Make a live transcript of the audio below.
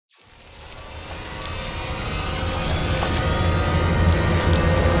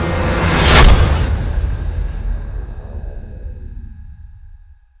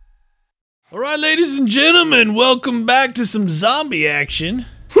ladies and gentlemen, welcome back to some zombie action.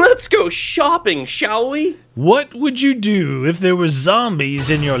 Let's go shopping, shall we? What would you do if there were zombies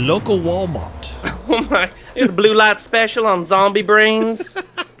in your local Walmart? Oh my, a blue light special on zombie brains.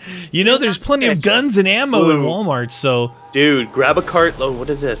 You know, there's plenty of guns and ammo in Walmart, so... Dude, grab a cart. Oh, what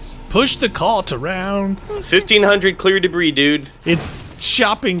is this? Push the cart around. 1,500 clear debris, dude. It's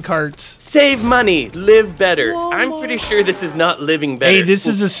shopping carts. Save money, live better. Walmart. I'm pretty sure this is not living better. Hey, this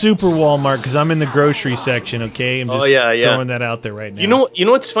is a super Walmart because I'm in the grocery section, okay? I'm just throwing that out there right now. You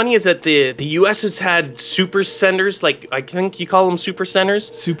know what's funny is that the U.S. has had super centers, like I think you call them super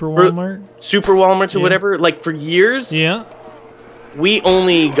centers. Super Walmart? Super Walmarts or whatever, like for years. Yeah. We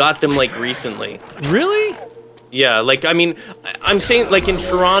only got them like recently. Really? Yeah, like, I mean, I'm saying, like, in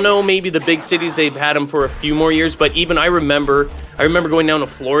Toronto, maybe the big cities, they've had them for a few more years, but even I remember going down to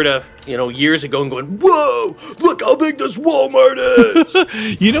Florida, you know, years ago and going, whoa, look how big this Walmart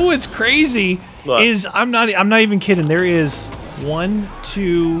is! You know what's crazy is, I'm not even kidding, there is 1,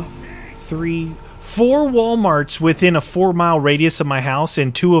 2, 3, 4 Walmarts within a 4-mile radius of my house,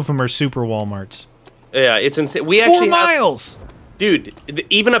 and 2 of them are super Walmarts. Yeah, it's insane. 4 miles! Dude,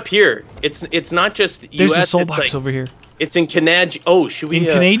 even up here, it's not just U.S. There's a soul box over here. It's in Canada. Oh, should we... In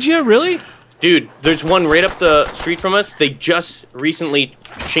Canada? Really? Dude, there's one right up the street from us. They just recently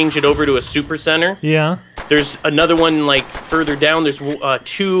changed it over to a super center. Yeah. There's another one, like, further down. There's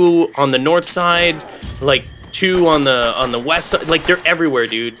 2 on the north side, like, 2 on the west side. Like, they're everywhere,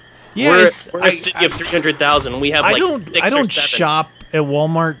 dude. Yeah, we're a city of 300,000. We have, like, 6 or 7. I don't shop at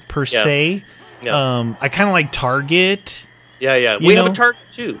Walmart, per se. Yeah. I kind of like Target. Yeah. We have a Target,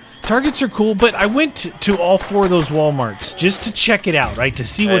 too. Targets are cool, but I went to all 4 of those Walmarts just to check it out, right? To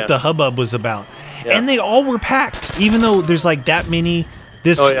see what the hubbub was about. Yeah. And they all were packed, even though there's like that many,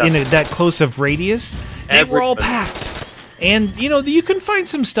 that close of radius. They were all packed. And, you know, you can find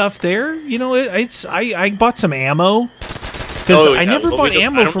some stuff there. You know, I bought some ammo. Because I never bought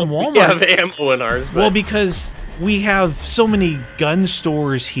ammo from Walmart. We have ammo in ours. But. Well, because... we have so many gun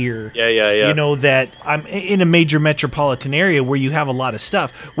stores here. Yeah. You know, that I'm in a major metropolitan area where you have a lot of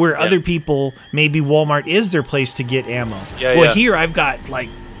stuff. Where other people, maybe Walmart is their place to get ammo. Here I've got, like,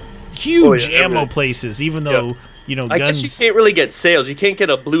 huge ammo places, even though, you know, guns... I guess you can't really get sales. You can't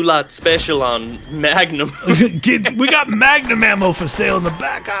get a blue lot special on Magnum. We got Magnum ammo for sale in the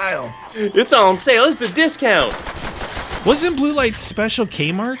back aisle. It's on sale. It's a discount. Wasn't Blue Light Special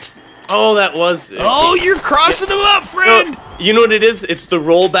Kmart? Oh, that was... Oh, you're crossing them up, friend! No, you know what it is? It's the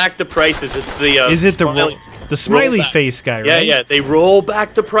roll back the prices. It's the... is it the smiley face guy, right? Yeah. They roll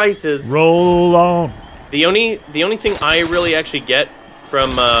back the prices. Roll on. The only thing I really actually get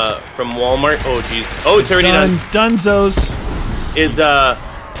from Walmart... Oh, jeez. Oh, it's already done. Dunzos. Is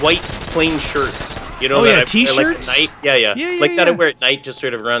white plain shirts. You know, T-shirts? Like at night. Yeah. Like that I wear at night just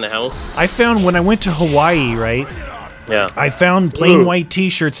sort of around the house. I found when I went to Hawaii, right? Yeah. I found plain white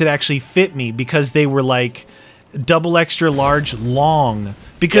T-shirts that actually fit me because they were like double extra large long.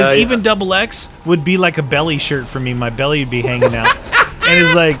 Because even double X would be like a belly shirt for me. My belly would be hanging out. And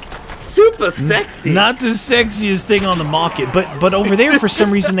it's like... super sexy. Not the sexiest thing on the market. But over there, for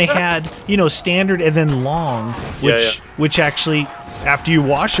some reason, they had, you know, standard and then long. Which actually, after you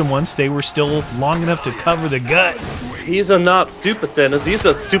wash them once, they were still long enough to cover the gut. These are not super centers. These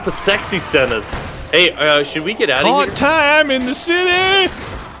are super sexy centers. Hey, should we get out of here? Hot time in the city!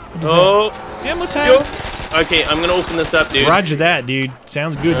 Oh. Ammo time. Okay, I'm gonna open this up, dude. Roger that, dude.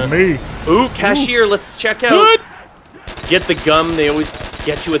 Sounds good to me. Ooh, cashier, let's check out. Good. Get the gum. They always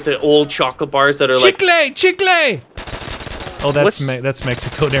get you with the old chocolate bars that are like... Chicle! Oh, that's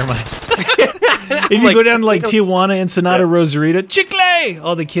Mexico. Never mind. If you go down to like Tijuana, Ensenada, Rosarito, chicle!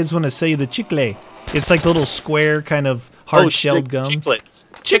 All the kids want to say the chicle. It's like the little square kind of hard-shelled gums.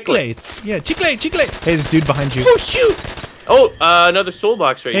 Chiclets. Yeah, chicle. Hey, there's a dude behind you. Oh, shoot! Oh, another soul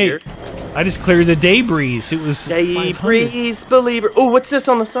box right here. I just cleared the debris. It was Debris believer. Oh, what's this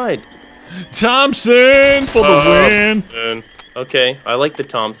on the side? Thompson for the win. Okay, I like the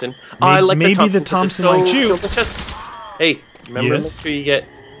Thompson. I like maybe the Thompson likes you. Delicious. Hey, remember, make sure you get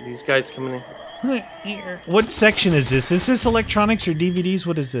these guys coming in. What section is this? Is this electronics or DVDs?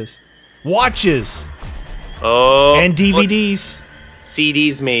 What is this? Watches. Oh. And DVDs.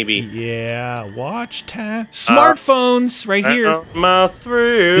 CDs, maybe. Yeah, watch time. Smartphones, right here.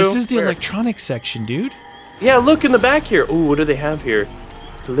 This is the electronics section, dude. Yeah, look in the back here. Ooh, what do they have here?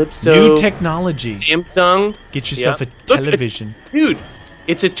 Calypso. New technology. Samsung. Get yourself a television. Dude,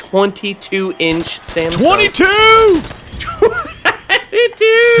 it's a 22-inch Samsung. 22!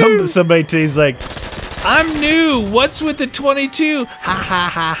 Somebody today's like, I'm new. What's with the 22? Ha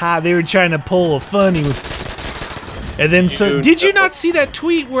ha ha ha. They were trying to pull a funny with... And then did you not see that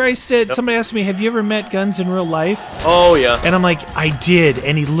tweet where I said, somebody asked me, have you ever met Guns in real life? Oh, yeah. And I'm like, I did.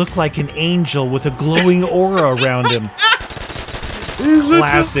 And he looked like an angel with a glowing aura around him.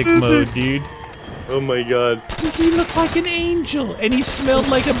 Classic mode, dude. Oh my god. He looked like an angel, and he smelled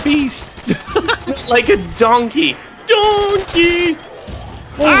like a beast. He smelled like a donkey. Donkey!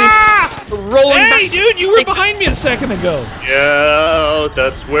 Rolling hey, back. dude, you were behind me a second ago. Yeah,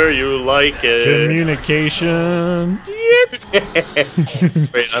 that's where you like it. Communication.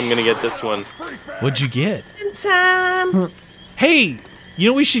 Wait, I'm gonna get this one. What'd you get? In time. Hey, you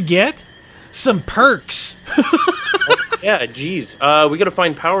know what we should get? Some perks. Yeah, geez. We gotta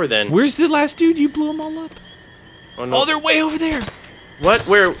find power then. Where's the last dude? You blew them all up? Oh, no. Oh, they're way over there. What?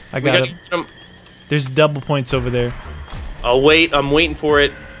 Where? I got him. There's double points over there. I'll wait. I'm waiting for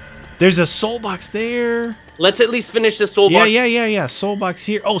it. There's a soul box there. Let's at least finish this soul box. Yeah. Soul box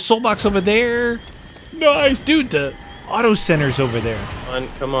here. Oh, soul box over there. Nice, dude. The auto center's over there.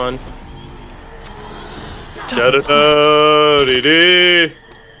 Come on. Da-da-da-dee-dee.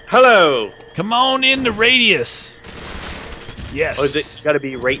 Hello. Come on in the radius. Yes. Oh, is it got to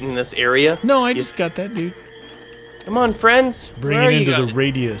be right in this area? No, I just got that, dude. Come on, friends. Bring it into the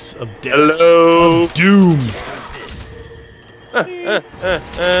radius of death. Hello. Of doom.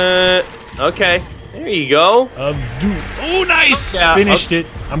 Okay. There you go. Of doom. Oh, nice. Yeah, Finished it.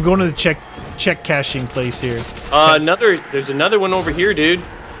 I'm going to the check cashing place here. There's another one over here, dude.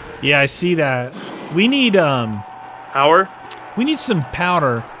 Yeah, I see that. We need power. We need some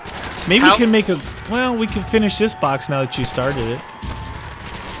powder. Maybe we can make a. Well, we can finish this box now that you started it.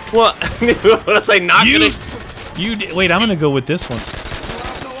 What? Was I not gonna? Wait, I'm gonna go with this one.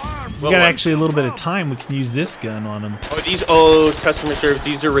 We got one? actually a little bit of time. We can use this gun on them. Oh, customer service.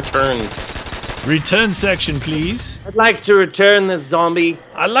 These are returns. Return section, please. I'd like to return this zombie.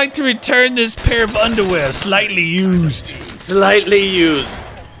 I'd like to return this pair of underwear, slightly used. Slightly used.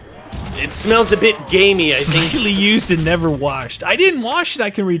 It smells a bit gamey, I think. Slightly used and never washed. I didn't wash it. I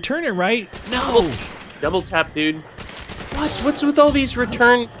can return it, right? No. Double tap, dude. What? What's with all these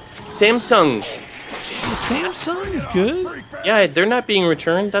return Samsung? Oh, Samsung is good. Yeah, they're not being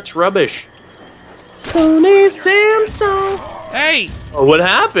returned. That's rubbish. Sony Samsung. Hey. Oh, what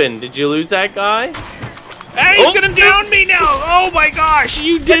happened? Did you lose that guy? Hey, he's gonna down me now. Oh my gosh,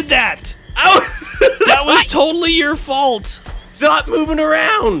 you did that. Oh. That was totally your fault. Stop moving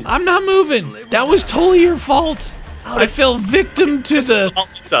around! I'm not moving. That was totally your fault. I fell victim to the.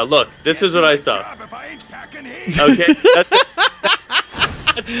 So look, this is what I saw. Okay.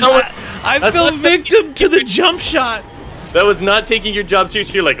 I fell victim to the jump shot. That was not taking your job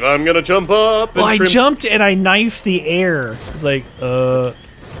seriously. You're like, I'm gonna jump up. Well, I jumped and I knifed the air. It's like,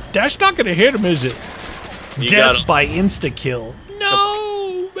 that's not gonna hit him, is it? Death by insta kill.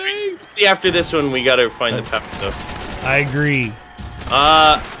 No, man. See, after this one, we gotta find the power stuff. I agree.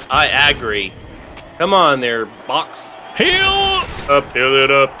 I agree. Come on there, box. Heal up, heal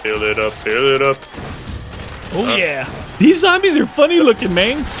it up, heal it up, heal it up. Oh yeah. These zombies are funny looking,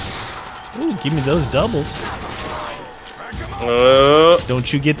 man. Ooh, give me those doubles.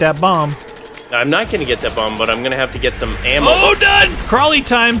 Don't you get that bomb. I'm not gonna get that bomb, but I'm gonna have to get some ammo. Oh, done! Crawley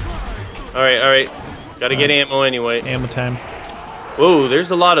time. Alright. Gotta get ammo anyway. Ammo time. Whoa,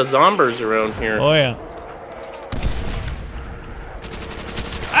 there's a lot of zombies around here. Oh yeah.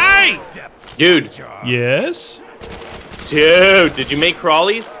 Hey! Dude. Yes? Dude, did you make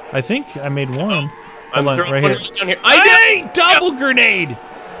crawlies? I think I made one. I'm Hold on, right here. Down here. Hey! Double grenade!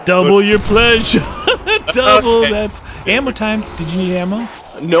 Double your pleasure. Double that. Ammo time. Did you need ammo?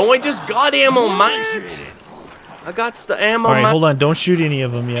 No, I just got ammo. I got the ammo. Alright, hold on. Don't shoot any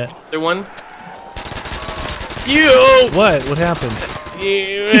of them yet. There one. You! What? What happened?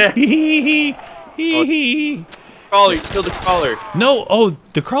 Yeah. Crawler, kill the crawler. No, oh,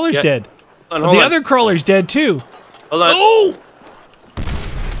 the crawler's dead. Hold on. Other crawler's dead too. Hold on. Oh!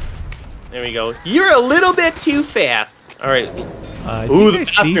 There we go. You're a little bit too fast. All right. I think I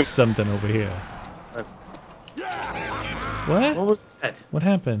see something over here. What? What was that? What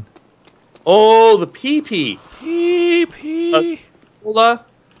happened? Oh, the pee-pee. Pee-pee. Oh,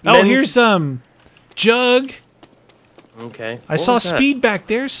 here's Jug. Okay. I saw Speed back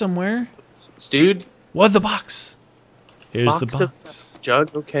there somewhere. Dude. What, the box? Here's the box.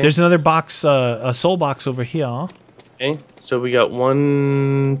 Jug, okay. There's another box, a soul box over here. Okay, so we got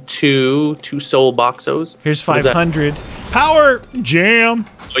two soul boxos. Here's 500. Power jam.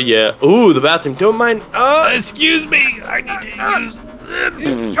 Oh yeah. Ooh, the bathroom. Don't mind. Excuse me. I need to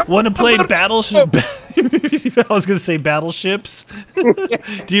use. Want to play Battleship? I was gonna say Battleships.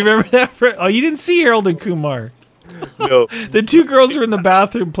 Do you remember that? Oh, you didn't see Harold and Kumar. No. The two girls were in the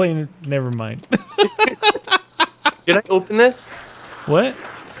bathroom playing. Never mind. Should I open this? What?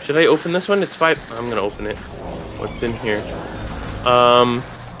 Should I open this one? It's 5. I'm gonna open it. What's in here?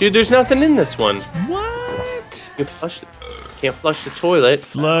 Dude, there's nothing in this one. What? You can't flush the toilet.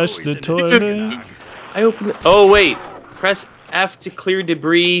 Flush the toilet. I opened it. Oh wait. Press F to clear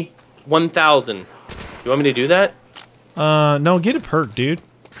debris. 1,000. You want me to do that? No, get a perk, dude.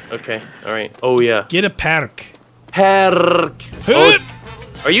 Okay. All right. Oh yeah. Get a perk. Perk. Oh,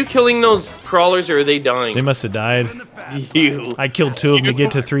 are you killing those crawlers or are they dying? They must have died. You. I killed 2 of them to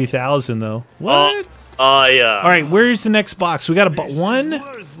get to 3,000 though. What? Oh yeah. All right, where's the next box? We got a 1,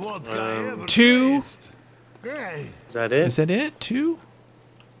 2. Is that it? Is that it? 2.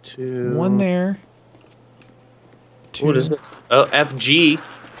 2. 1 there. 2. What is this? Oh, FG.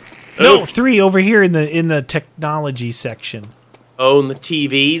 No, 3 over here in the technology section. Oh, and the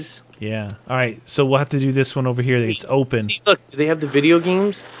TVs. Yeah. All right. So we'll have to do this one over here. It's open. See, look, do they have the video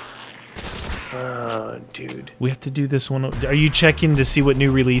games? Dude. We have to do this one. Are you checking to see what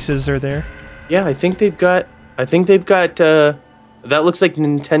new releases are there? Yeah, I think they've got. That looks like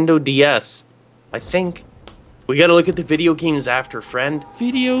Nintendo DS. I think. We gotta look at the video games after, friend.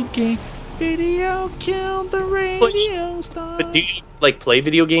 Video killed the radio star. But do you like play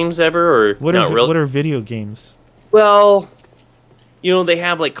video games ever, or what not really? What are video games? Well, you know they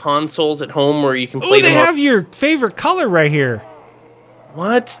have like consoles at home where you can play. Oh, they have your favorite color right here.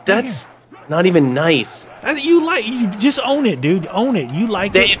 What? That's not even nice. You just own it, dude. Own it. You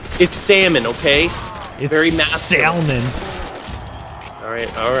like it. It's salmon, okay? It's very masculine. Salmon.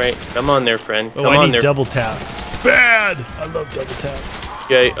 All right. Come on there, friend. Come I on need there. double tap. Bad. I love double tap.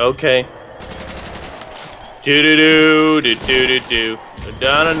 Okay. Do.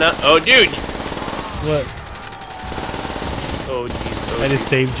 Oh, dude. What? Oh, jeez. I just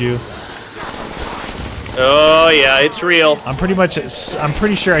saved you. Oh yeah, it's real. I'm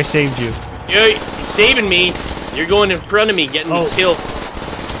pretty sure I saved you. You're saving me. You're going in front of me, getting me killed.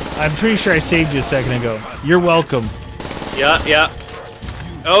 I'm pretty sure I saved you a second ago. You're welcome. Yeah.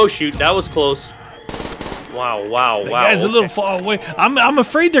 Oh shoot, that was close. Wow. That guy's a little far away. I'm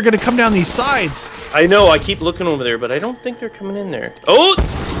afraid they're gonna come down these sides. I know. I keep looking over there, but I don't think they're coming in there. Oh,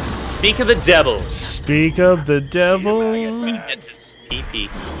 speak of the devil. Speak of the devil. Get this pee-pee.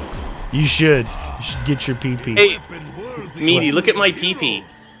 You should get your pee-pee. Hey, Meaty, look at my pee-pee.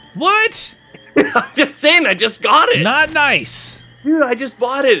 What? I'm just saying, I just got it. Not nice. Dude, I just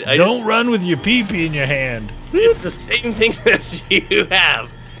bought it. Don't run with your pee-pee in your hand. It's the same thing that you have.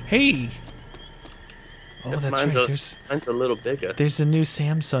 Hey. Oh, that's right. Mine's a little bigger. There's a new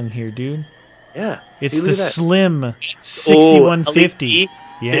Samsung here, dude. Yeah. It's the Slim 6150.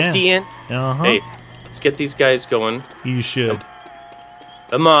 Yeah. 50 inch? Uh-huh. Hey, let's get these guys going. You should.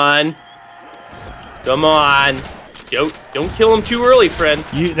 Come on. Don't kill him too early, friend.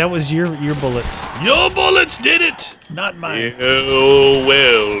 That was your bullets. Your bullets did it, not mine. You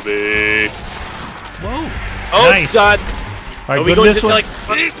will be. Whoa. Oh, nice. Scott. All right, go to this one.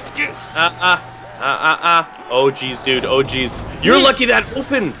 Oh, jeez, dude. Oh, jeez. You're lucky that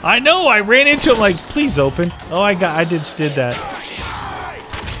opened. I know. I ran into him like, please open. Oh, I just did that.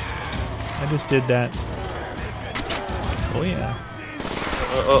 Oh, yeah.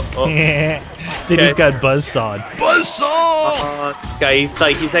 They just got buzzsawed. Buzzsaw! This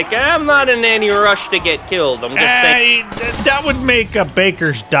guy, he's like, I'm not in any rush to get killed. I'm just saying. That would make a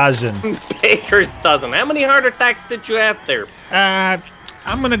baker's dozen. Baker's dozen. How many heart attacks did you have there?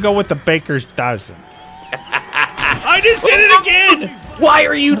 I'm gonna go with the baker's dozen. I just did it again! Why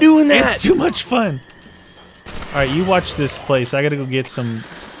are you doing that? It's too much fun. All right, you watch this place. I gotta go get some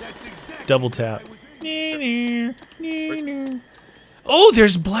double tap. Oh,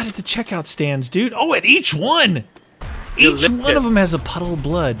 there's blood at the checkout stands, dude. Oh, at each one. Each one of them has a puddle of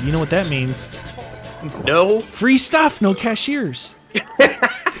blood. You know what that means? No. Free stuff, no cashiers.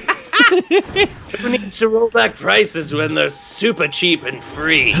 Who needs to roll back prices when they're super cheap and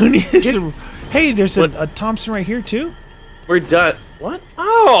free? Who needs to... Hey, there's a Thompson right here, too. We're done. What?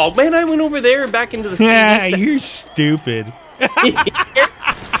 Oh, man, I went over there back into the CD. Yeah, you're stupid.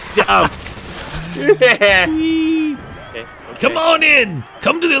 Dumb. Okay. Come on in.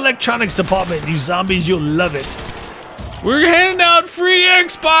 Come to the electronics department, you zombies. You'll love it. We're handing out free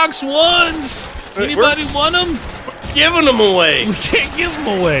Xbox Ones. Anybody want them? Giving them away. We can't give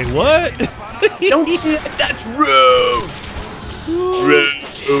them away. What? Don't do that. That's rude. Rude.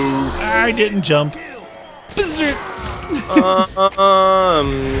 I didn't jump.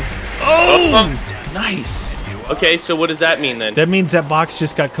 Oh, nice. Okay, so what does that mean then? That means that box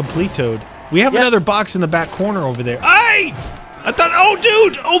just got completoed. We have another box in the back corner over there. Hey! I thought, oh,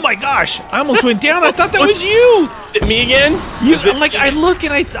 dude! Oh my gosh! I almost went down. I thought that was you! it me again? Like, I look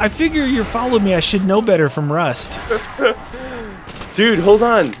and I figure you're following me. I should know better from Rust. Dude, hold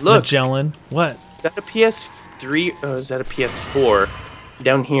on. Look. Magellan. What? Is that a PS3? Oh, is that a PS4?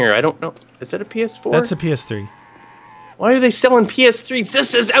 Down here. I don't know. Is that a PS4? That's a PS3. Why are they selling PS3s?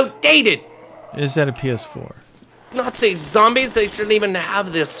 This is outdated. Is that a PS4? Nazi zombies, they shouldn't even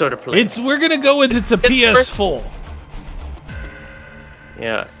have this sort of place. We're gonna go with it's a PS4.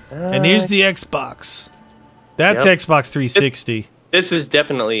 Yeah. And here's the Xbox. That's Xbox 360. This is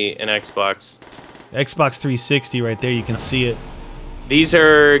definitely an Xbox. Xbox 360 right there. You can see it. These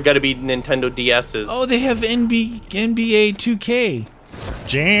are gotta be Nintendo DS's. Oh, they have NBA 2K.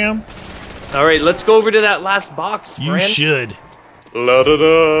 Jam. All right, let's go over to that last box, friend. You should. La da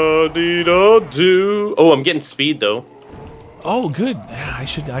da dee da do. Oh, I'm getting speed though. Oh, good. Yeah, I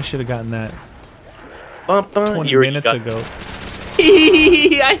should have gotten that 20 You minutes ago.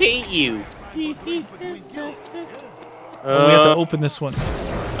 I hate you. We have to open this one.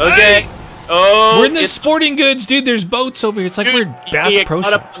 Okay. Oh, we're in the sporting goods, dude. There's boats over here. It's like we're at Bass Pro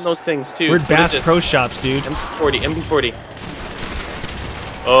Shops. Up on those things too. We're at Bass Pro Shops, dude. MP40.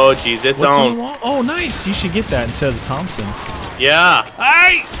 Oh, jeez, it's on. Oh, nice. You should get that instead of the Thompson. Yeah.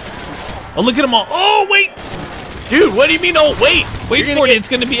 Hey! Oh, look at them all. Oh, wait! Dude, what do you mean, oh, wait? Wait for it. It's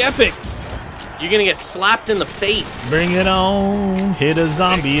going to be epic. You're going to get slapped in the face. Bring it on. Hit a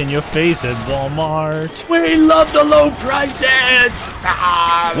zombie in your face at Walmart. We love the low prices.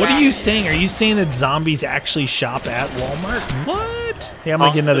 What are you saying? Are you saying that zombies actually shop at Walmart? What? Hey, I'm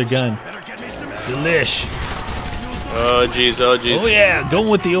going to get another gun. Delish. Oh, jeez. Oh, jeez. Oh, yeah. Going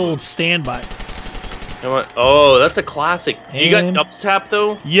with the old standby. Oh, that's a classic. You got double tap,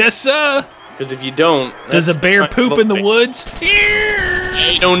 though? Yes, sir. Because if you don't... Does a bear poop in the woods?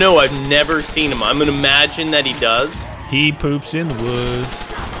 I don't know. I've never seen him. I'm going to imagine that he does. He poops in the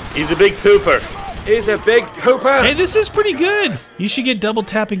woods. He's a big pooper. He's a big pooper. Hey, this is pretty good. You should get double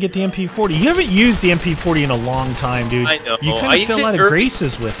tap and get the MP40. You haven't used the MP40 in a long time, dude. I know. You kind of fell out of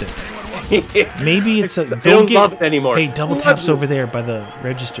graces with it. Maybe it's a... I don't love it anymore. Hey, double tap's over there by the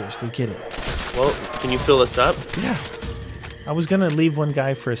registers. Go get it. Well, can you fill us up? Yeah. I was going to leave one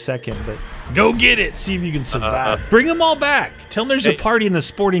guy for a second, but... Go get it. See if you can survive. Bring them all back. Tell them there's a party in the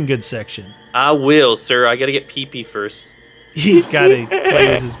sporting goods section. I will, sir. I got to get pee-pee first. He's got to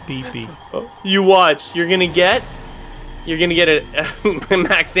play with his pee-pee. You watch. You're going to get a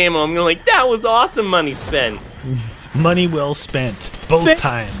max ammo. I'm going to that was awesome money spent. Money well spent. Both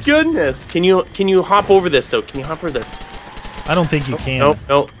times. Goodness. Can you hop over this, though? Can you hop over this? I don't think you can.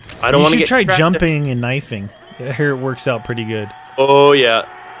 No. I don't want to get... You should try jumping and knifing. Here it works out pretty good. Oh, yeah.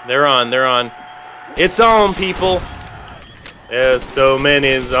 They're on. It's on, people. There's so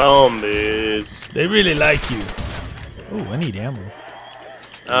many zombies. They really like you. Oh, I need ammo.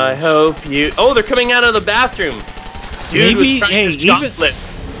 I hope you... Oh, they're coming out of the bathroom. Dude was trying to chocolate.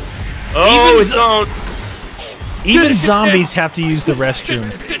 Oh, it's on. Even zombies have to use the restroom.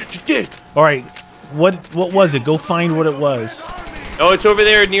 All right, what was it? Go find what it was. Oh, it's over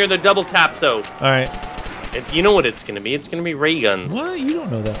there near the double tap, so. All right. You know what it's going to be. It's going to be ray guns. What? You don't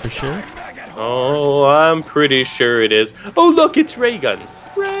know that for sure. Oh, I'm pretty sure it is. Oh, look, it's ray guns.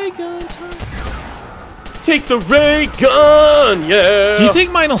 Ray gun time. Take the ray gun, yeah. Do you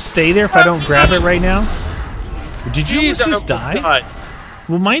think mine will stay there if I don't grab it right now? Did you almost just die?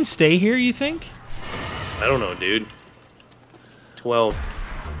 Will mine stay here, you think? I don't know, dude. 12.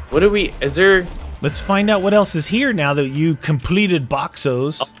 What are we... Is there... Let's find out what else is here now that you completed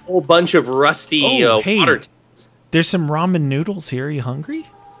Boxos. A whole bunch of rusty water tanks. There's some ramen noodles here. Are you hungry?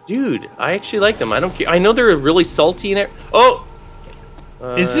 Dude, I actually like them. I don't care. I know they're really salty in it. Oh!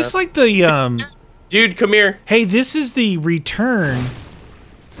 Is this like the... Dude, come here. Hey, this is the return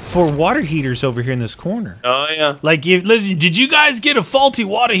for water heaters over here in this corner. Oh, yeah. Like, listen, did you guys get a faulty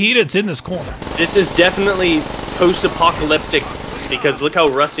water heater? It's in this corner. This is definitely post-apocalyptic because look how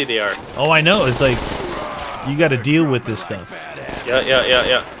rusty they are. Oh, I know. It's like, you got to deal with this stuff.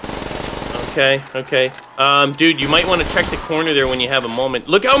 Yeah. Okay. Dude, you might want to check the corner there when you have a moment.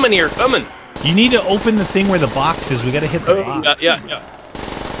 Look how many are coming. You need to open the thing where the box is. We got to hit the box. Yeah.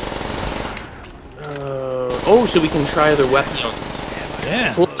 So we can try other weapons.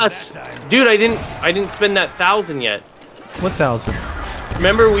 Yeah. Plus, dude, I didn't spend that 1,000 yet. What 1,000?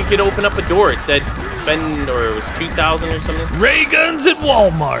 Remember, we could open up a door. It said spend, or it was 2,000 or something. Ray guns at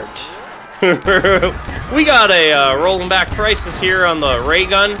Walmart. We got a rolling back prices here on the ray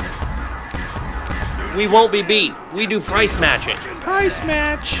gun. We won't be beat. We do price matching. Price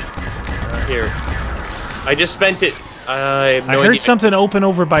match. Here. I just spent it. I heard something open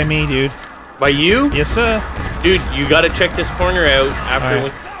over by me, dude. By you? Yes, sir. Dude, you gotta check this corner out after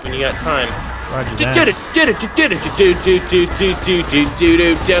when you got time. Roger that.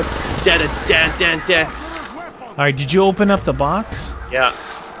 All right, did you open up the box? Yeah.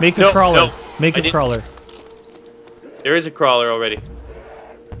 Make a crawler. Make a crawler. There is a crawler already.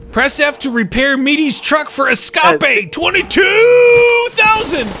 Press F to repair Meaty's truck for escape.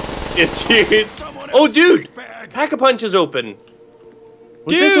 22,000. It's huge. Oh, dude. Pack-a-Punch is open.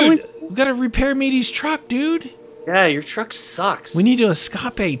 Dude, we gotta repair Meaty's truck, dude. Yeah, your truck sucks. We need to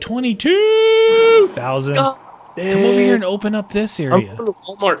escape 22,000. Come over here and open up this area. I'm from the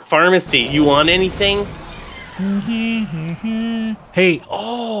Walmart pharmacy. You want anything? Hey,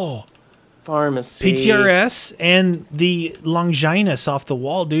 pharmacy. PTRS and the Longinus off the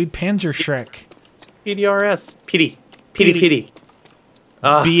wall, dude. Panzer Shrek. PDRS. Pity.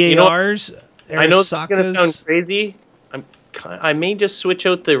 BARs. You know, I know this is gonna sound crazy. I may just switch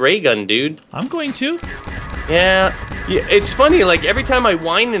out the ray gun, dude. I'm going to. Yeah, it's funny. Like every time I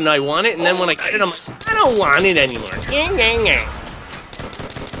whine and I want it, and then when I get it, I'm like, I don't want it anymore.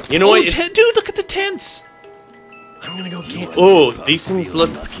 You know what? Dude, look at the tents. I'm gonna go get. Oh, these things look.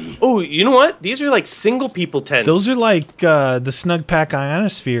 Oh, you know what? These are like single people tents. Those are like the Snug Pack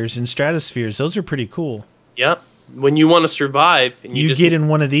ionospheres and stratospheres. Those are pretty cool. Yep. When you want to survive, and you just get in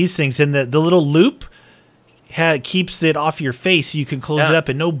one of these things, and the little loop keeps it off your face, so you can close it up,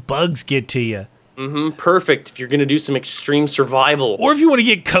 and no bugs get to you. Perfect if you're gonna do some extreme survival. Or if you want to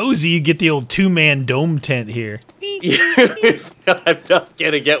get cozy, you get the old 2-man dome tent here. I'm not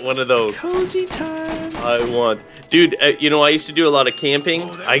gonna get one of those. Cozy time. I want, dude. You know, I used to do a lot of camping.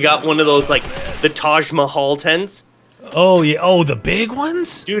 I got one of those like the Taj Mahal tents. Oh yeah. Oh, the big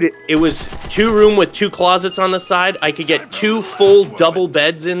ones, dude. It was 2-room with 2 closets on the side. I could get 2 full double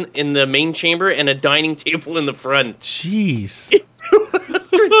beds in the main chamber and a dining table in the front. Jeez.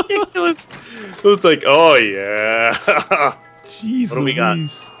 That's ridiculous. I was like, oh yeah. Jeez, what do we got?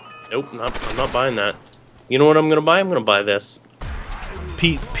 Nope, I'm not buying that. You know what I'm gonna buy? I'm gonna buy this.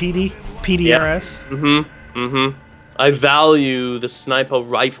 PDRS. Yeah. I value the sniper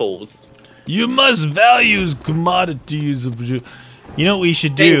rifles. You must value commodities. You know what we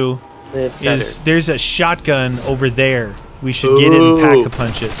should do is there's a shotgun over there. We should get it and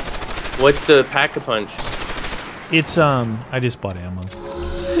pack-a-punch it. What's the pack-a-punch? It's I just bought ammo.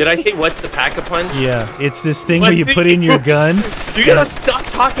 Did I say what's the pack-a-punch? Yeah, it's this thing where you put in your gun. You gotta stop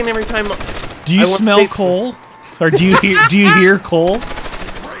talking every time. Do you smell coal? Or do you hear coal?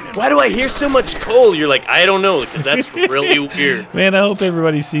 Why do I hear so much coal? You're like, I don't know, because that's really weird. Man, I hope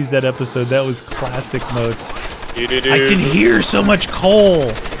everybody sees that episode. That was classic mode. I can hear so much coal.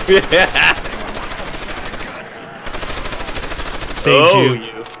 Saved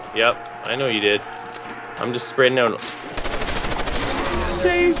you. Yep, I know you did. I'm just spreading out.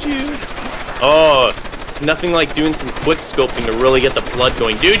 Saved you. Oh, nothing like doing some quick scoping to really get the blood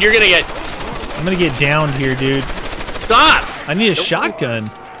going. Dude, you're gonna get... I'm gonna get downed here, dude. Stop! I need a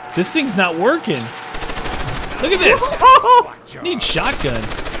shotgun. This thing's not working. Look at this. I need shotgun.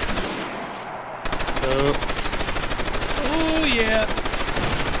 Oh, yeah.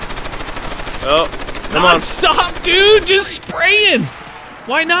 Oh, come on. Stop, dude. Just spraying.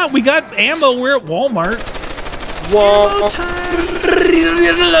 Why not? We got ammo. We're at Walmart. Ammo time.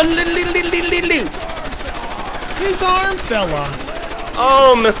 His arm fell off.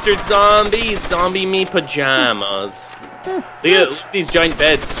 Oh, Mr. Zombie. Zombie me pajamas. Look at these giant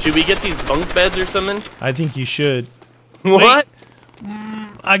beds. Should we get these bunk beds or something? I think you should. What?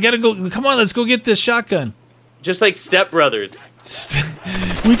 I gotta go. Come on, let's go get this shotgun. Just like Step Brothers.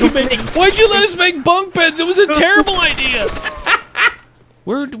 We can make. Why'd you let us make bunk beds? It was a terrible idea.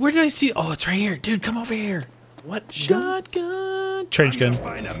 Where did I see? Oh, it's right here, dude. Come over here. What? Shotgun. Trench gun.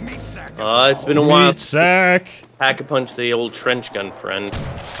 It's been a while. Meat sack. Pack-a-punch the old trench gun, friend.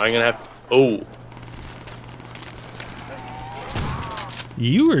 I'm gonna have. Oh.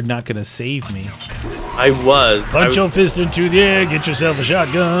 You are not gonna save me. I was. Punch your fist into the air, get yourself a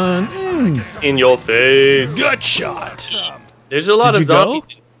shotgun. In your face. Gut shot. There's a lot of zombies.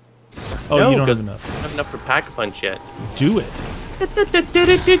 Oh, no, you don't have enough. I don't have enough for Pack-a-Punch yet. Do it.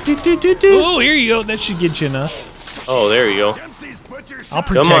 Oh, here you go. That should get you enough. Oh, there you go. I'll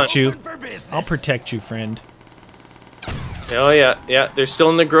protect you. I'll protect you, friend. Oh, yeah. Yeah, they're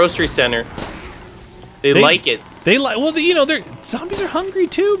still in the grocery center. They like it. They like, well, you know, zombies are hungry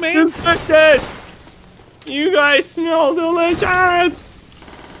too, man. Delicious. You guys smell delicious.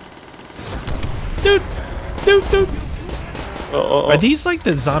 Dude. Are these like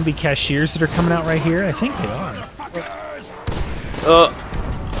the zombie cashiers that are coming out right here? I think they are. Did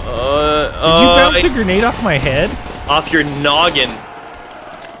you bounce a grenade off my head? Off your noggin.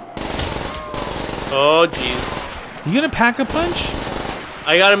 Oh, jeez. You gonna pack a punch?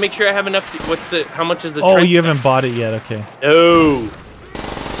 I gotta make sure I have enough. How much is the? Oh, you haven't bought it yet. Okay. No.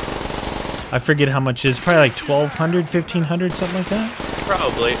 I forget how much it is. Probably like 1,200, 1,500, something like that.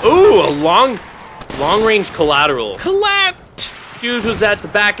 Probably. Ooh, a long range collateral. Dude was at the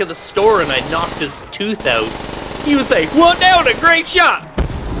back of the store and I knocked his tooth out. He was like, "What down? A great shot!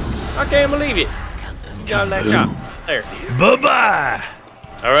 I can't believe it. You got that shot there. Bye-bye.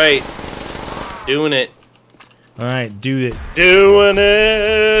 All right, doing it. All right, do it. Doing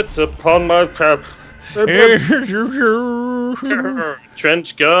it upon my trap.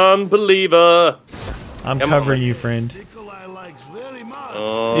 Trench gun believer. I'm covering you, friend.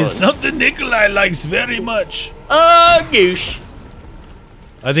 Oh, It's something Nikolai likes very much. Oh, goose.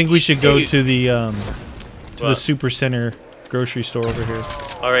 I think we should go to the Super Center grocery store over here.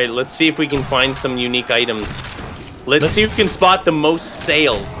 All right, let's see if we can find some unique items. Let's see if we can spot the most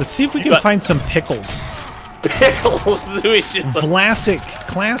sales. Let's see if we can find some pickles. Pickles. Classic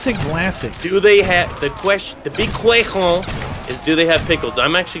Vlasics. Do they have the question? The big question is, do they have pickles?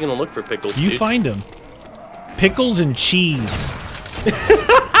 I'm actually gonna look for pickles. You find them. Pickles and cheese.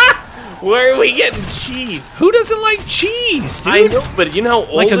 Where are we getting cheese? Who doesn't like cheese, dude? I know, but you know how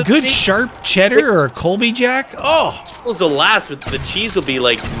old like a good sharp cheddar or a Colby Jack? Oh! Pickles will last, but the cheese will be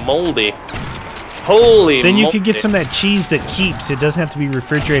like moldy. Holy Then you moldy. could get some of that cheese that keeps. It doesn't have to be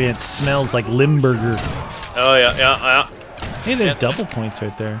refrigerated. It smells like Limburger. Oh, yeah. Hey, there's double points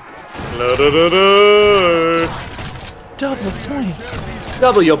right there. Double points.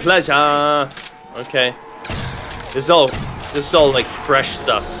 Double your pleasure. Okay. This is all like fresh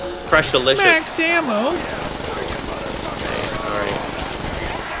stuff. Fresh delicious. Max ammo. Alright.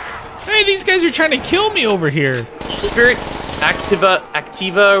 Hey, these guys are trying to kill me over here. Yogurt?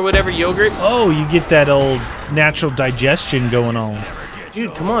 Activa or whatever yogurt? Oh, you get that old natural digestion going on.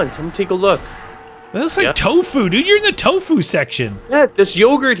 Dude, come on. Come take a look. That looks like tofu, dude. You're in the tofu section. Yeah, this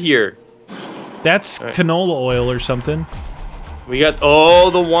yogurt here. That's canola oil or something. We got,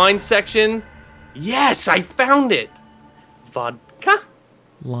 the wine section. Yes, I found it. Vodka.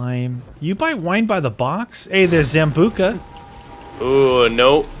 Lime. You buy wine by the box? Hey, there's Zambuca. Ooh,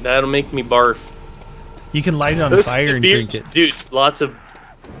 no. That'll make me barf. You can light it on fire and drink it. Dude, lots of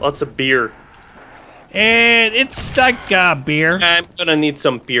beer. And it's like beer. I'm gonna need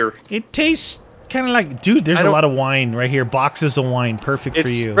some beer. It tastes kind of like, dude, there's a lot of wine right here. Boxes of wine. Perfect for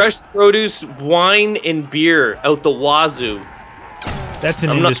you. It's fresh produce, wine, and beer out the wazoo. That's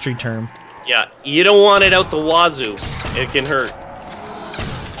an industry term. Yeah, you don't want it out the wazoo. It can hurt.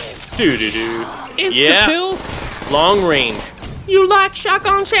 Doo-doo-doo. Insta-pill? Long range. You like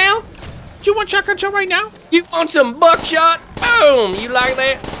shotgun shell? Do you want shotgun shell right now? You want some buckshot? Boom! You like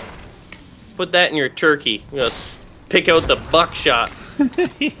that? Put that in your turkey. You know, pick out the buckshot.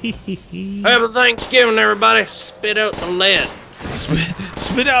 Happy Thanksgiving, everybody. Spit out the lead.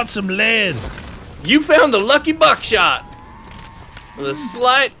 Spit out some lead. You found a lucky buckshot with a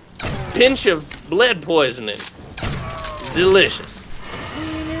slight pinch of lead poisoning. Delicious.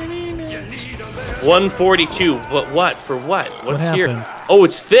 142. But what? For what? What's here? Oh,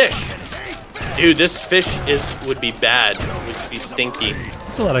 it's fish. Dude, this fish would be bad. Would be stinky.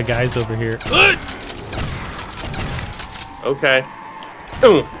 There's a lot of guys over here. Okay.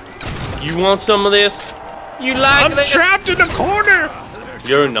 Ooh. You want some of this? You like this? I'm trapped in the corner.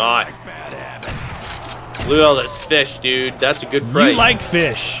 You're not. Look at all this fish, dude. That's a good price. You like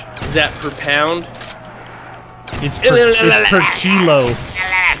fish. Is that per pound? It's per kilo.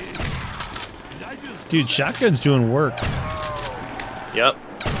 Dude, shotgun's doing work. Yep.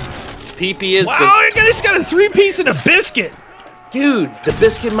 PP is I just got a 3-piece and a biscuit. Dude, the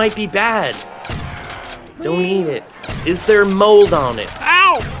biscuit might be bad. Don't eat it. Is there mold on it?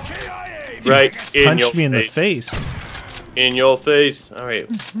 Ow! Right in Punched your me in the face. face. In your face. All right.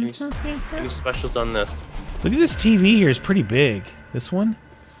 Any specials on this? Look at this TV here. It's pretty big. This one?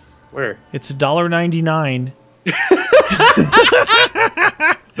 Where? It's $1.99.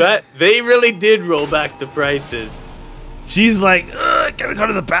 That they really did roll back the prices. She's like, I gotta go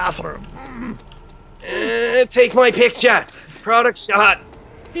to the bathroom. Take my picture. Product shot.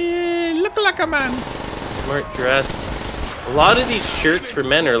 Look like a man. Smart dress. A lot of these shirts for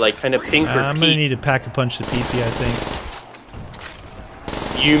men are like kind of pink or I'm gonna need to pack a punch the PP, I think.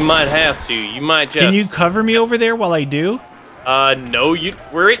 You might have to. You might just. Can you cover me over there while I do? No.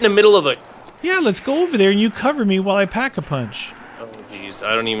 We're right in the middle of a. Yeah, let's go over there and you cover me while I pack a punch. Oh, jeez.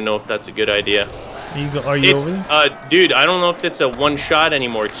 I don't even know if that's a good idea. Are you over there? Dude, I don't know if it's a 1 shot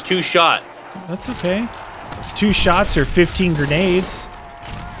anymore. It's 2 shot. That's okay. It's 2 shots or 15 grenades.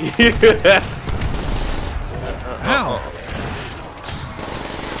 Ow.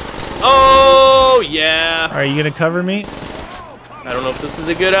 Oh, yeah. Are you gonna cover me? I don't know if this is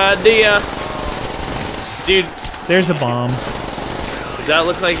a good idea. Dude. There's a bomb. Does that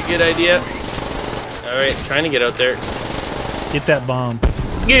look like a good idea? Alright, trying to get out there. Get that bomb.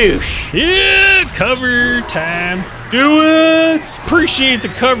 Goosh. Yeah, cover time. Do it. Appreciate the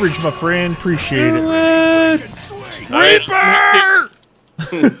coverage, my friend. Appreciate it. Reaper!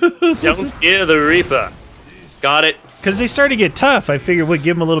 Don't fear the Reaper. Got it. Because they start to get tough, I figured we'd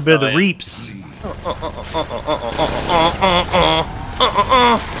give them a little bit of the reaps.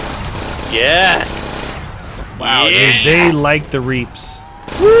 Yes. Wow, yes. Dude, they like the reaps.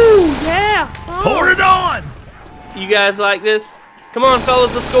 Woo, yeah. Pour it on. You guys like this? Come on,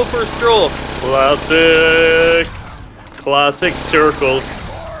 fellas, let's go for a stroll. Classic circle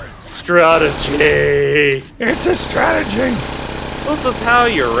strategy. It's a strategy. This is how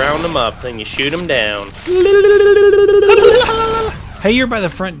you round them up, then you shoot them down. Hey, you're by the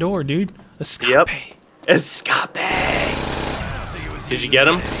front door, dude. Escape. Yep. Escape. Did you get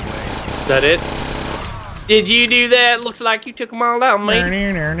him? Is that it? Did you do that? Looks like you took them all out, mate.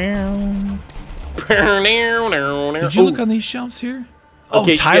 Did you look on these shelves here?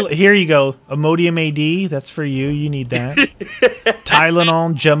 Okay, Tylenol. Here you go. Imodium AD. That's for you. You need that.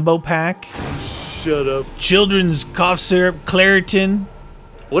 Tylenol jumbo pack. Shut up. Children's cough syrup. Claritin.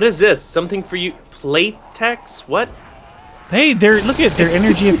 What is this? Something for you? Playtex? What? Hey, look at their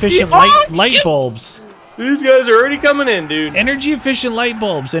energy efficient light bulbs. These guys are already coming in, dude. Energy efficient light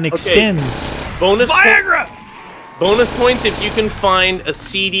bulbs and extends. Bonus Viagra. Bonus points if you can find a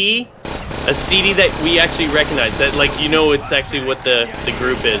CD that we actually recognize. That, like, you know, it's actually what the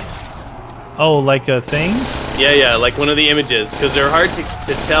group is. Oh, like a thing? Yeah, like one of the images, because they're hard to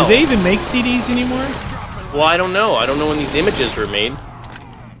tell. Do they even make CDs anymore? Well, I don't know. I don't know when these images were made.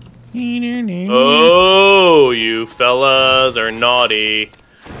 Oh, you fellas are naughty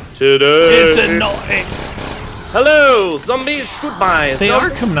today. It's a naughty. Hello, zombies. Goodbye. They are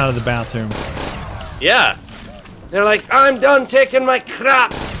coming out of the bathroom. Yeah. They're like, I'm done taking my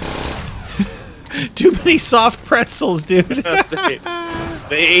crap. Too many soft pretzels, dude. They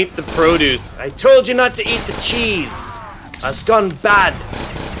ate the produce. I told you not to eat the cheese. It's gone bad.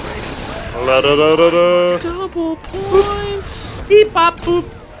 La da da da da. Double points. Beep bop boop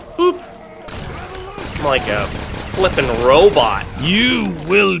boop. I'm like a flipping robot. You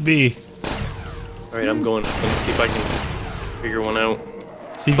will be. All right, I'm going. Let me see if I can figure one out.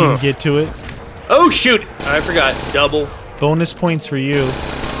 See if you can get to it. Oh shoot! I forgot. Double. Bonus points for you.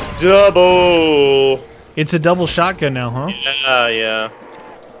 Double. It's a double shotgun now, huh? Yeah.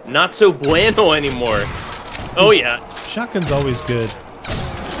 Not so bueno anymore. Oh yeah. Shotgun's always good.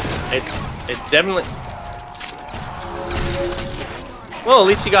 It's definitely. Well, at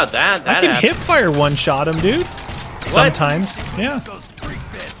least you got that. I can hip fire one shot him, dude. What? Sometimes, yeah.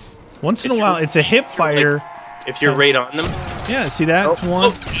 Once in a while, it's a hip fire. Like, if you're right on them. Yeah, see that? Oh,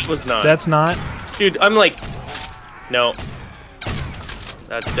 one. it was not. That's not. Dude, I'm like, no.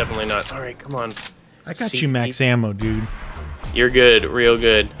 That's definitely not. All right, come on. I got you max ammo, dude. You're good, real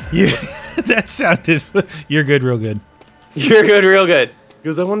good. That sounded. You're good, real good. You're good, real good.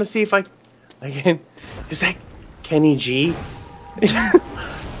 Because I want to see if I can. Is that Kenny G?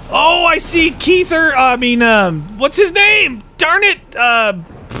 Oh, I see Keither. What's his name? Darn it.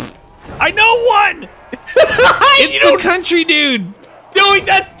 I know one. It's the country dude. No,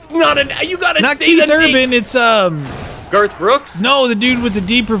 that's not an. You gotta not say Keith the Urban. name. It's Garth Brooks. No, the dude with the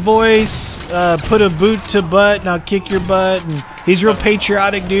deeper voice. Put a boot to butt, and I'll kick your butt. And he's real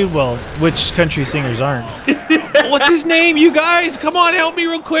patriotic, dude. Well, which country singers aren't? What's his name? You guys, come on, help me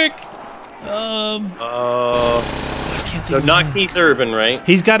real quick. I can't think. So not Keith Urban, right?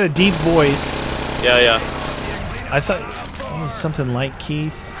 He's got a deep voice. Yeah. I thought it was something like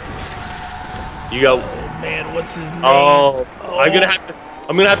Keith. You go. Oh man, what's his name? Oh, I'm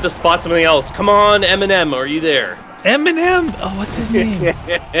gonna have to spot something else. Come on, Eminem, are you there? Eminem? Oh, what's his name? Oh,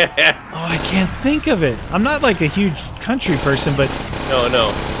 I can't think of it. I'm not like a huge country person, but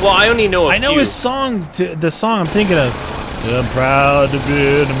no. Well, I only know a few. his song. The song I'm thinking of. I'm proud to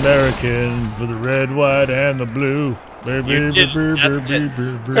be an American for the red, white, and the blue.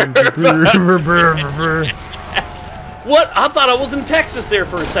 What? I thought I was in Texas there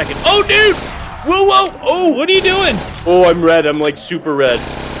for a second. Oh, dude! Whoa! Oh, what are you doing? Oh, I'm red. I'm like super red.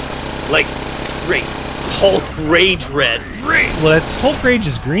 Like, great. Hulk Rage red. Well, that's Hulk Rage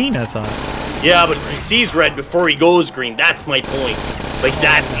is green, I thought. Yeah, but he sees red before he goes green. That's my point. Like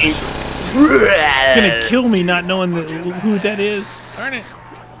that. It's gonna kill me not knowing who that is. Darn it.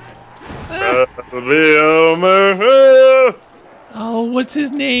 Oh, what's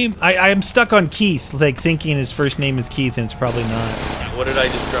his name? I'm stuck on Keith, like thinking his first name is Keith, and it's probably not. What did I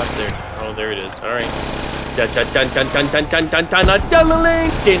just drop there? Oh, there it is. All right.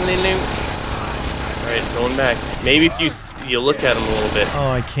 Alright, going back. Maybe if you look at him a little bit.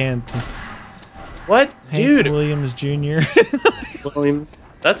 Oh, I can't. What? Hank Dude. Williams Jr. Williams.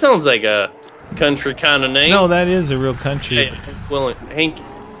 That sounds like a country kind of name. No, that is a real country. Hank,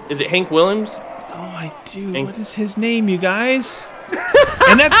 is it Hank Williams? Oh, I do. What is his name, you guys?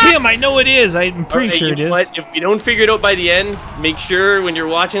 And that's him. I know it is. I'm pretty sure it is. What? If you don't figure it out by the end, make sure when you're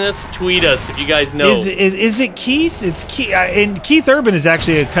watching this, tweet us if you guys know. Is it Keith? It's Keith. And Keith Urban is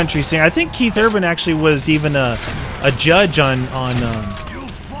actually a country singer. I think Keith Urban actually was even a judge on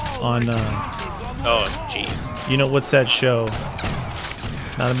oh, jeez. You know what's that show?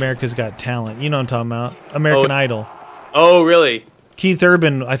 Not America's Got Talent. You know what I'm talking about? American Idol. Oh, really? Keith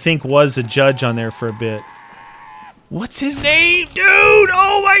Urban, I think, was a judge on there for a bit. What's his name, dude?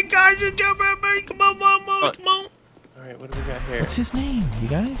 Oh my gosh! Come on! All right, what do we got here? What's his name, you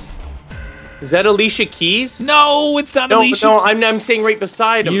guys? Is that Alicia Keys? No, it's not Alicia. No, I'm saying right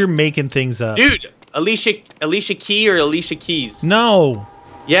beside him. You're making things up, dude. Alicia Key or Alicia Keys? No.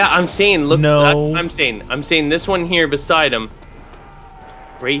 Yeah, I'm saying. Look. No. I'm saying this one here beside him.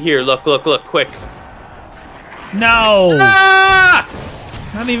 Right here. Look. Quick. No. Ah!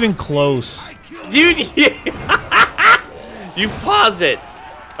 Not even close. Dude, you pause it.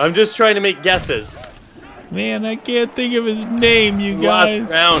 I'm just trying to make guesses. Man, I can't think of his name, you guys.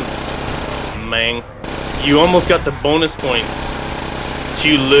 Last round. Man. You almost got the bonus points.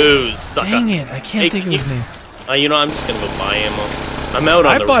 You lose, sucker. Dang it, I can't think of his name. You know, I'm just going to go buy ammo. I'm out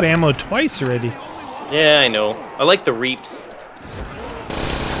on I bought ammo twice already. Yeah, I know. I like the reaps.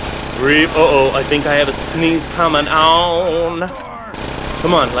 Reap. Uh-oh, I think I have a sneeze coming on.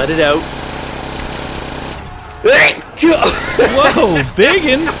 Come on, let it out. Whoa,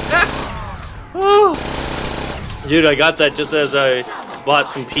 biggin'. Oh. Dude, I got that just as I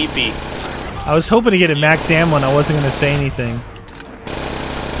bought some pee-pee. I was hoping to get a max ammo and I wasn't going to say anything.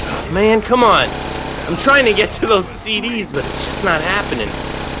 Man, come on. I'm trying to get to those CDs, but it's just not happening.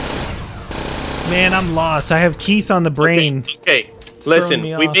 Man, I'm lost. I have Keith on the brain. Okay. Listen,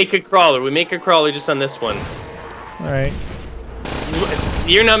 we make a crawler. We make a crawler just on this one. All right.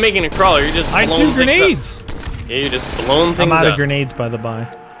 You're not making a crawler. You're just blowing I do grenades. Yeah, you're just blowing things up. I'm out of grenades, by the by.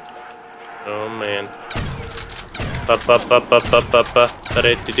 Oh, man.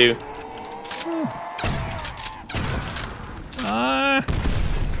 Do.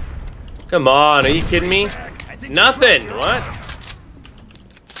 Come on, are you kidding me? Nothing. What?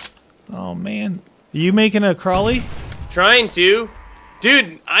 Oh, man. Are you making a crawly? Trying to.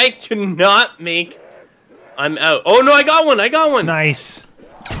 Dude, I cannot make... I'm out. Oh, no, I got one. Nice.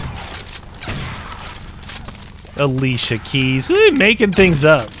 Alicia Keys. We're making things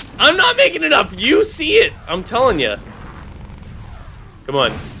up. I'm not making it up. You see it. I'm telling you. Come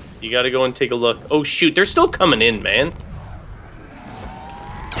on. You got to go and take a look. Oh, shoot. They're still coming in, man.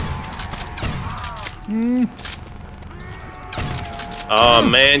 Oh,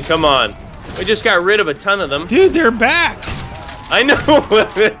 man. Come on. We just got rid of a ton of them. Dude, they're back. I know.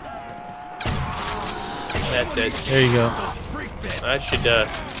 That's it. There you go. That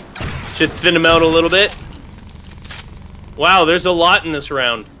should thin them out a little bit. Wow, there's a lot in this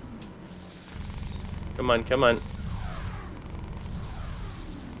round. Come on.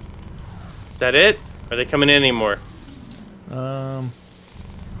 Is that it? Are they coming in anymore? Oh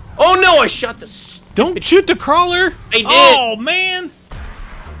no, I shot the... Don't shoot the crawler. I did. Oh, man.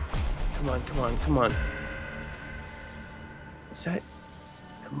 Come on. Is that...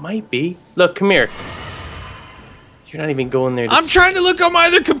 It might be. Look, come here. You're not even going there to I'm trying to look on my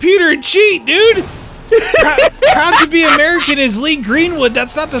other computer and cheat, dude. Proud to be American is Lee Greenwood.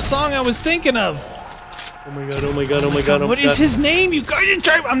 That's not the song I was thinking of. Oh my god. What is his name? You guys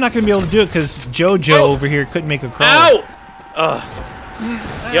try. I'm not going to be able to do it because JoJo over here couldn't make a crawler. Ow!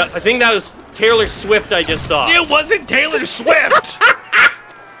 Yeah, I think that was Taylor Swift I just saw. It wasn't Taylor Swift.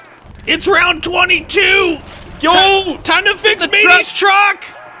 It's round 22. Yo! Time to fix Meaty's truck.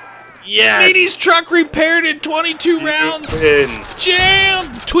 Yes. Meaty's truck repaired in 22 rounds. Jam.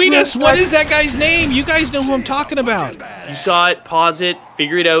 Tweet us. What is that guy's name? You guys know who I'm talking about. You saw it. Pause it.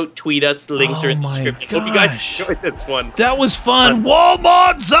 Figure it out. Tweet us. Links are in the description. Hope you guys enjoyed this one. That was fun.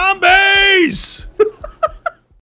 Walmart Zombies.